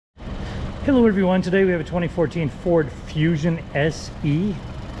Hello everyone, today we have a 2014 Ford Fusion SE. And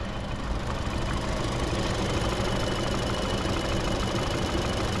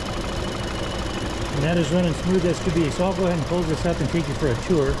that is running smooth as could be, so I'll go ahead and close this up and take you for a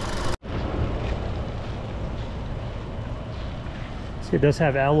tour. See, it does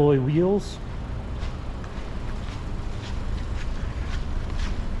have alloy wheels.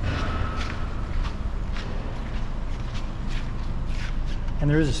 And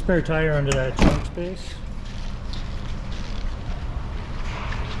there is a spare tire under that trunk space.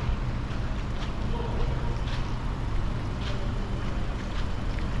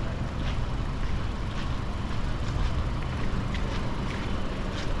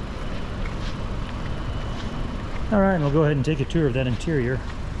 All right, and we'll go ahead and take a tour of that interior.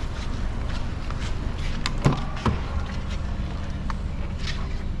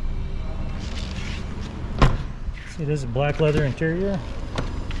 See, this is a black leather interior.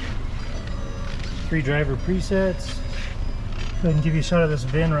 3 driver presets. Go ahead and give you a shot of this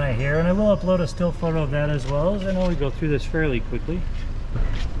VIN right here, and I will upload a still photo of that as well, as I know we go through this fairly quickly.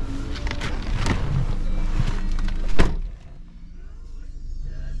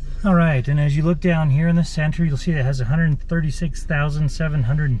 Alright, and as you look down here in the center, you'll see it has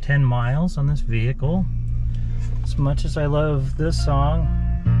 136,710 miles on this vehicle. As much as I love this song,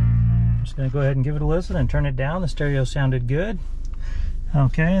 I'm just going to go ahead and give it a listen and turn it down. The stereo sounded good.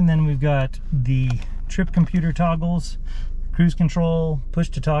 Okay, and then we've got the trip computer toggles, cruise control, push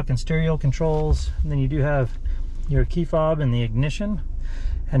to talk and stereo controls, and then you do have your key fob and the ignition.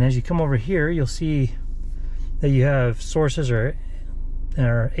 And as you come over here, you'll see that you have sources are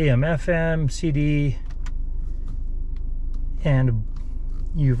AM, FM, CD, and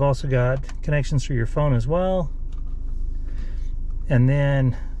you've also got connections through your phone as well. And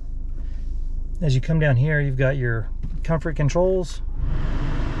then as you come down here, you've got your comfort controls.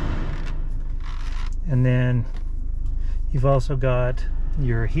 And then you've also got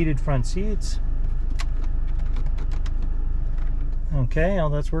your heated front seats. Okay, all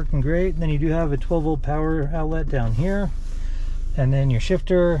that's working great. And then you do have a 12-volt power outlet down here. And then your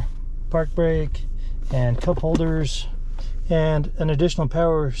shifter, park brake, and cup holders, and an additional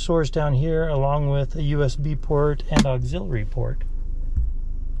power source down here, along with a USB port and auxiliary port.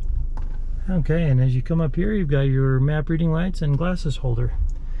 Okay, and as you come up here, you've got your map reading lights and glasses holder.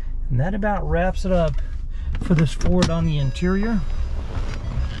 And that about wraps it up for this Ford on the interior.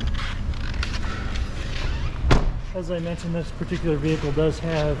 As I mentioned, this particular vehicle does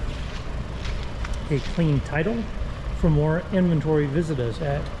have a clean title. For more inventory, visit us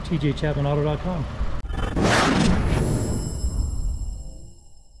at tjchapmanauto.com.